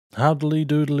Howdly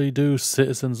doodly do,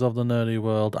 citizens of the nerdy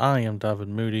world. I am David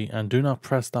Moody, and do not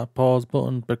press that pause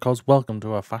button because welcome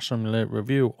to our fashion-related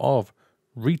review of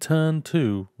Return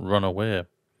to Runaway.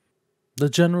 The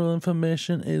general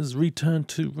information is Return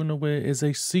to Runaway is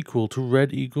a sequel to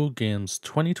Red Eagle Games'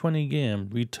 2020 game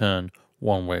Return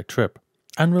One-Way Trip,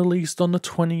 and released on the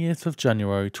 28th of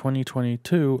January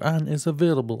 2022 and is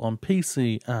available on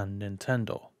PC and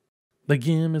Nintendo. The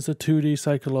game is a 2D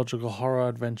psychological horror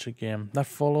adventure game that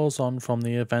follows on from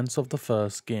the events of the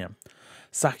first game.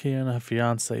 Saki and her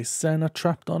fiancé Sen are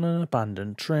trapped on an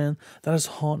abandoned train that is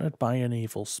haunted by an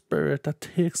evil spirit that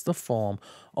takes the form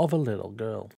of a little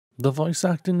girl. The voice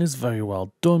acting is very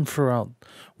well done throughout,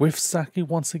 with Saki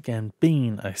once again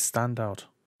being a standout.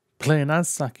 Playing as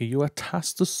Saki, you are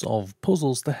tasked to solve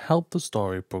puzzles to help the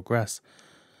story progress.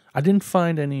 I didn't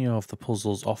find any of the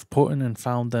puzzles off-putting and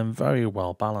found them very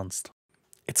well balanced.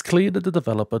 It's clear that the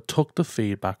developer took the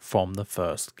feedback from the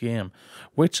first game,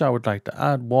 which I would like to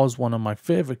add was one of my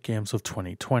favourite games of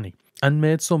 2020, and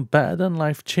made some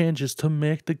better-than-life changes to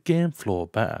make the game flow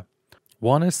better.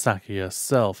 One is Saki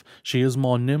herself. She is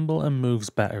more nimble and moves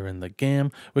better in the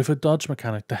game, with a dodge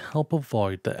mechanic to help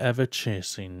avoid the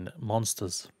ever-chasing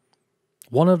monsters.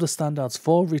 One of the standouts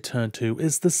for Return 2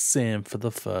 is the same for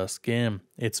the first game,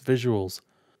 its visuals.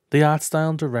 The art style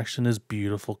and direction is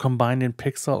beautiful, combining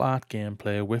pixel art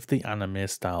gameplay with the anime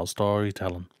style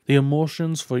storytelling. The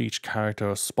emotions for each character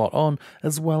are spot on,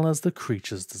 as well as the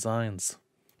creatures' designs.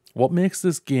 What makes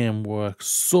this game work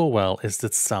so well is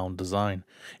its sound design.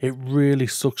 It really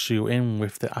sucks you in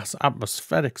with the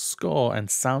atmospheric score and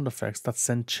sound effects that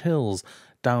send chills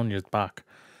down your back.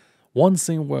 One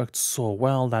scene worked so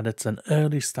well that it's an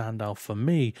early standout for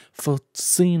me for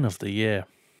Scene of the Year.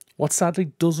 What sadly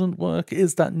doesn't work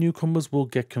is that newcomers will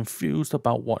get confused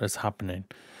about what is happening,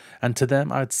 and to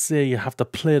them I'd say you have to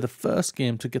play the first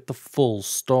game to get the full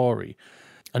story.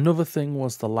 Another thing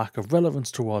was the lack of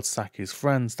relevance towards Saki's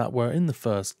friends that were in the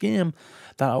first game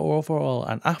that are overall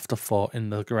an afterthought in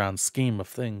the grand scheme of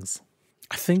things.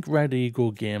 I think Red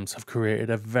Eagle Games have created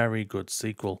a very good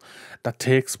sequel that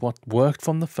takes what worked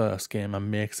from the first game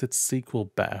and makes its sequel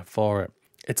better for it.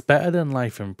 Its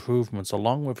better-than-life improvements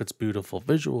along with its beautiful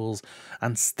visuals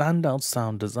and standout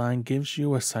sound design gives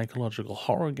you a psychological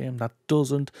horror game that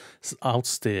doesn't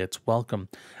outstay its welcome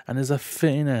and is a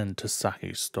fitting end to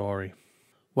Saki's story.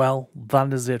 Well,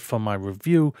 that is it for my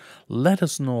review. Let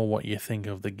us know what you think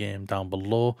of the game down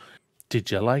below. Did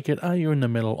you like it? Are you in the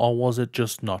middle, or was it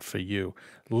just not for you?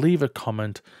 Leave a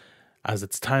comment, as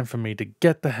it's time for me to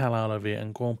get the hell out of here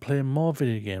and go and play more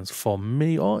video games for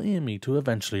me or Amy to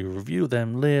eventually review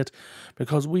them late,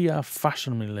 because we are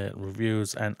fashion-related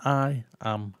reviews and I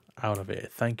am out of here.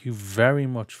 Thank you very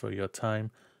much for your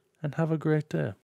time and have a great day.